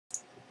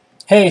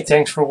Hey,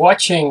 thanks for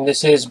watching.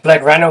 This is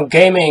Black Rhino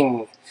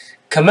Gaming.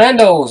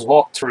 Commandos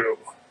Walkthrough.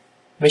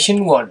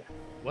 Mission 1.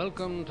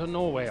 Welcome to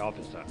Norway,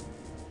 officer.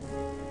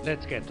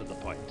 Let's get to the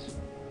point.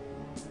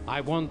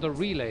 I want the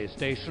relay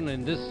station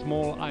in this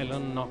small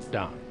island knocked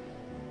down.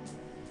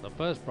 The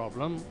first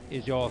problem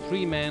is your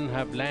 3 men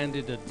have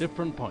landed at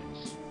different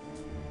points.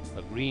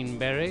 The Green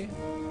Beret,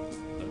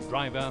 the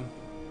driver,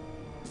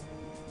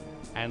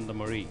 and the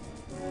Marine.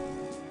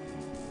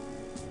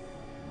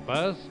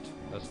 First,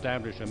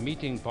 establish a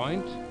meeting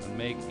point and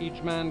make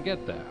each man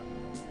get there.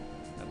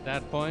 At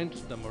that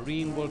point, the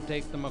Marine will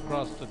take them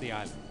across to the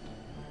island.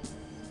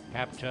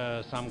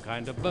 Capture some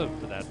kind of boat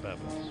for that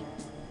purpose.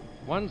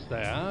 Once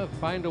there,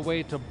 find a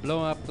way to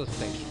blow up the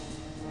station.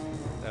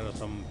 There are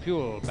some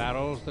fuel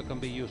barrels that can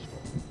be useful.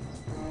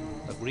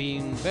 The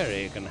Green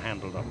Beret can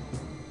handle them.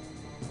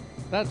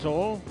 That's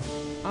all.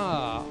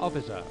 Ah,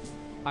 officer,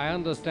 I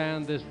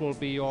understand this will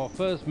be your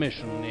first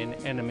mission in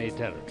enemy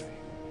territory.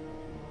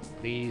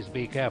 Please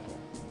be careful.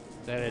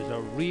 There is a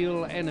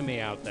real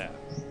enemy out there.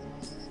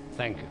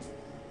 Thank you.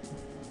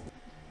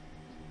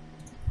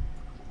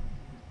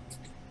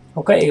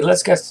 Okay,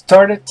 let's get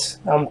started.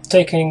 I'm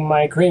taking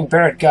my Green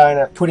Beret guy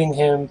and I'm putting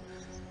him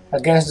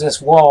against this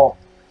wall.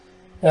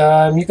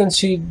 You can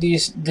see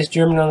this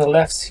German on the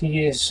left.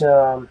 He is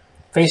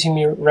facing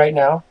me right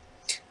now.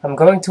 I'm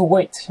going to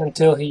wait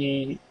until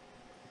he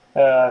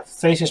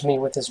faces me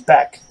with his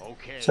back.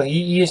 Okay. So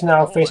he is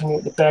now facing me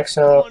with the back,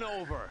 so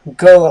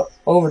go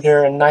over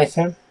there and knife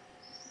him.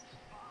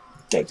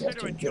 Take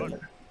that, you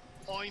German.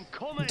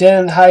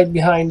 Then hide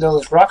behind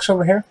those rocks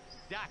over here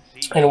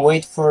and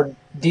wait for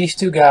these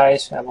 2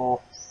 guys. I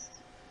will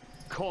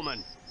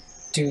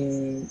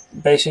to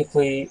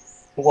basically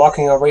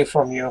walking away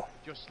from you.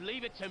 Just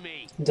leave it to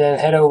me. Then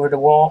head over the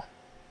wall,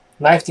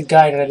 knife the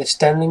guy that is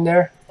standing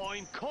there,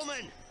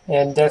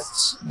 and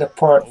that's the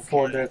part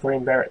for the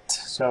Green Beret.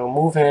 So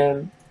move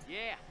him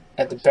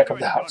at the back of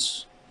the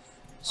house.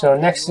 So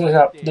next is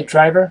up the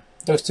driver.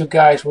 Those 2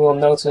 guys will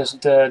notice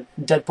the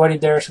dead body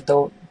there,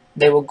 so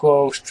they will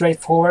go straight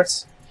forward.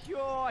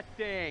 Sure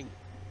thing.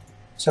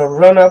 So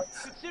run up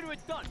Consider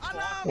it done.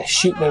 and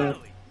shoot them.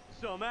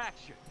 Some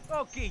action.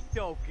 Okie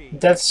dokie.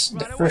 That's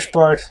the first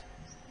part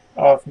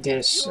of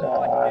this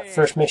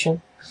first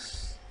mission.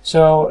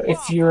 So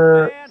if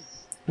you're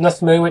not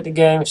familiar with the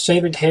game,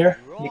 save it here,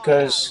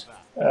 because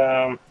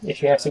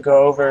if you have to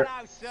go over,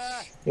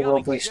 it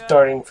will be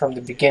starting from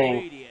the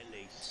beginning.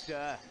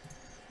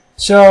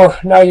 So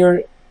now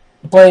you're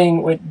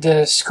playing with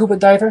the scuba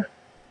diver.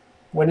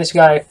 When this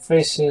guy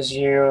faces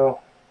you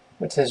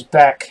with his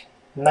back,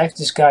 knife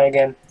this guy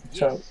again.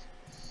 So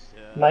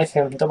knife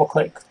him, double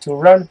click to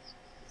run,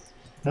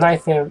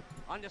 knife him,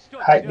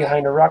 hide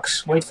behind the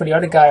rocks, wait for the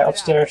other guy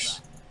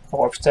upstairs,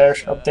 or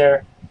upstairs, up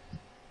there,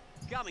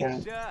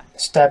 and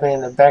stab him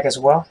in the back as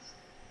well.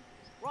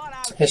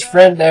 His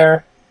friend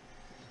there,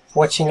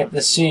 watching at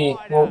the sea,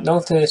 won't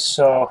notice,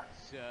 so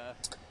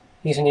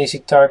he's an easy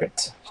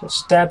target. So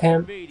stab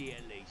him,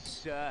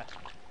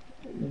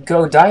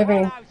 go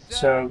diving,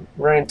 so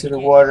run into the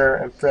water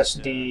and press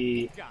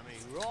the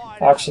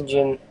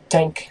oxygen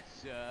tank.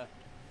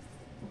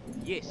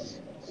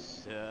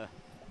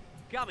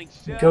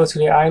 Go to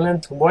the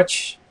island,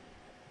 watch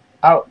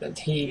out that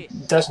he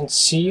doesn't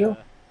see you.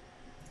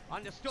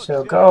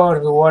 So go out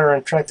of the water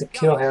and try to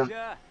kill him.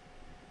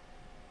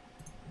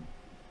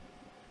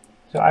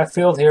 So I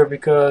failed here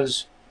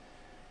because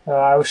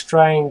I was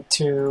trying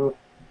to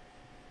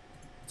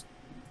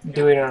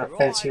do it in a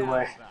fancy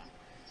way.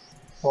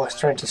 I was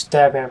trying to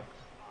stab him.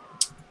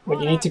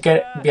 But you need to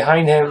get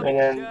behind him and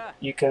then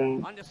you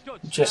can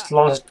just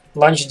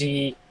launch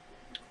the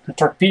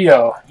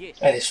torpedo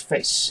at his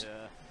face.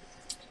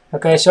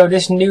 Okay, so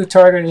this new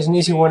target is an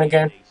easy one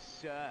again.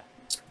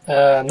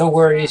 No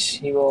worries,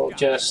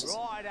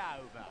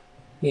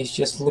 he's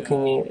just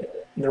looking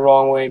the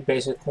wrong way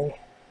basically.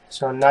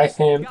 So knife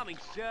him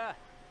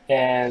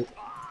and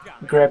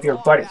grab your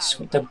buddies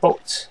with the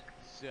boat.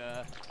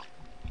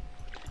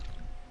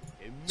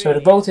 So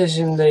the boat is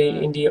on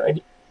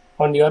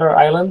the other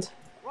island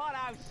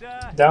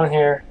down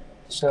here.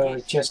 So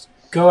just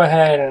go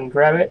ahead and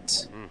grab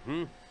it.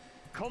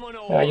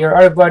 Your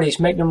other buddies,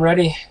 make them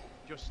ready.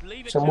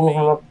 So move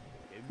them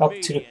up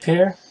to the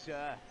pier.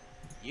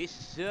 Here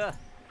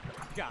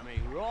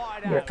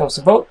comes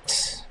the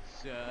boat.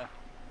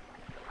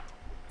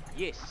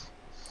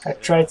 I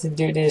tried to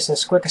do this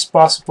as quick as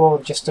possible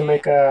just to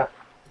make a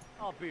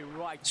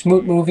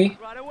smooth movie.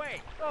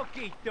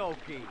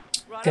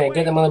 Okay,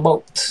 get them on the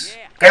boat.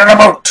 Get on the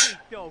boat!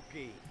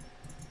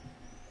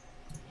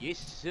 Yes,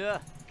 sir.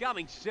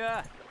 Coming,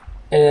 sir.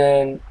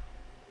 And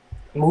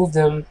move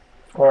them,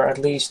 or at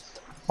least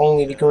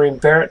only the Green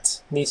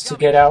Beret needs to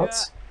get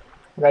out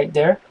right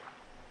there.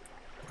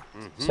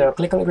 So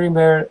click on the Green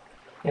Beret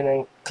and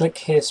then click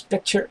his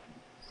picture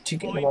to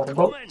get him on the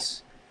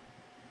boat.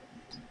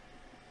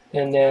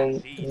 And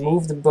then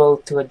move the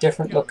boat to a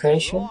different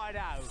location.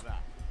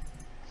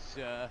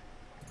 Sir.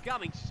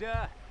 Coming,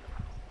 sir.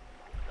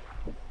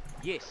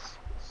 Yes,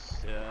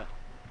 sir.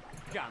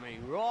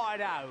 Coming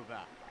right over.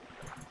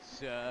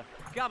 Sir.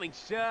 Coming,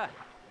 sir.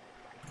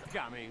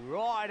 Coming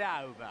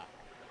right over.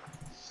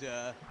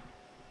 Sir.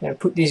 And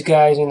put these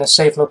guys in a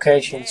safe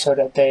location so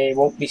that they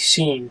won't be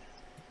seen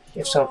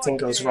if something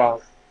goes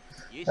wrong.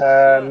 Yes,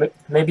 sir.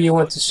 Maybe you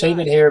want to save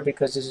it here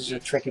because this is a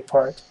tricky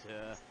part.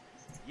 Sir.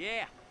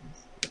 Yeah.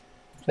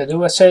 So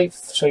do a save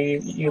so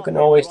you can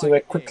always do a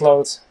quick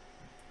load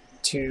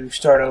to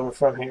start over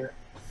from here.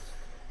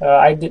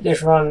 I did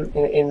this run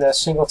in a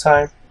single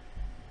time,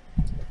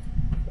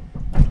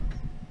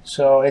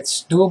 so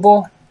it's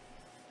doable,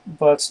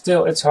 but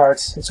still it's hard.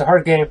 It's a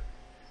hard game.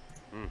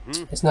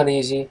 It's not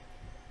easy.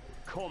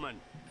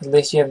 At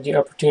least you have the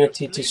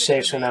opportunity to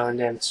save so now and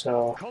then.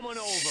 So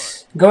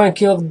go and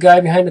kill the guy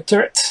behind the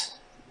turret.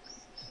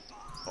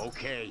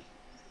 Okay.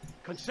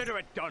 Consider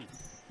it done.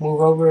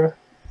 Move over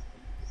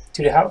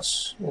to the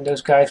house, and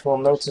those guys will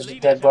notice the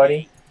dead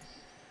body.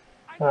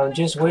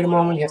 Just wait a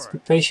moment. You have to be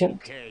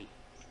patient. Okay.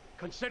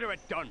 Consider it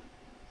done.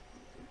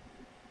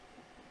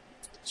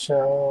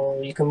 So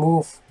you can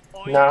move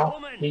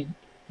now. You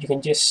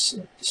can just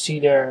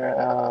see their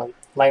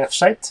line of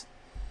sight.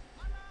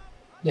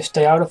 Just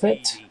stay out of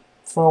it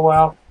for a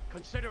while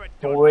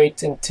and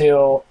wait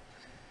until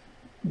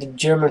the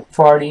German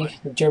party,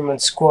 the German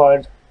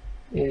squad,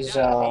 is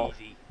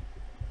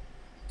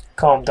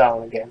calmed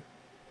down again.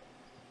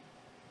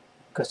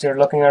 Because they're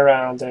looking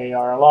around, they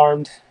are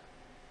alarmed.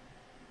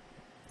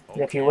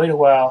 And if you wait a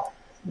while,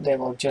 they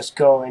will just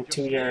go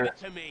into their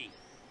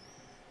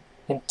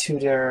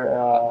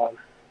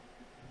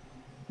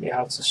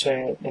how to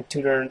say it,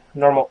 into their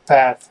normal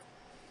path.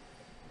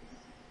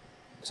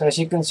 So as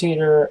you can see,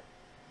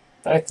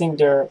 I think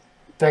they're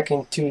back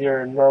into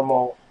their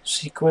normal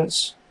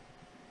sequence.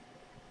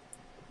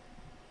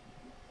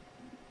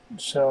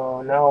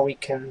 So now we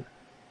can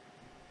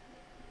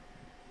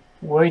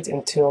wait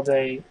until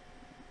they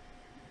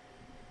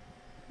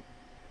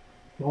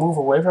move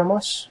away from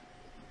us.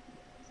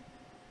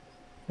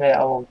 Yeah,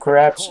 I will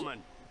grab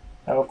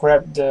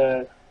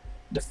the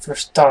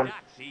first ton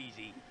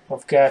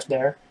of gas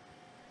there.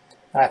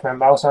 I have my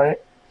mouse on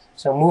it.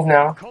 So move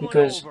now,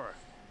 because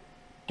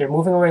they're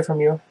moving away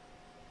from you.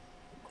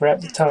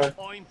 Grab the ton,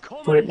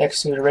 put it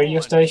next to the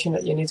radio station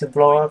that you need to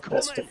blow up.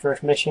 That's the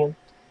first mission.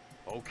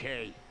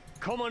 Okay.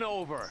 Coming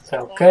over.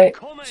 Okay,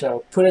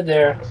 so put it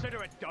there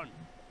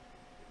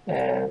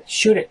and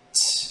shoot it.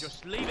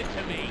 Just leave it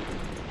to me.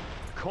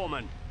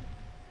 Coming.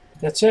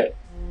 That's it.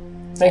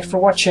 Thanks for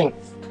watching.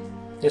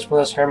 This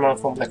was Herman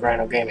from Black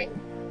Rhino Gaming.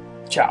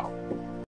 Ciao.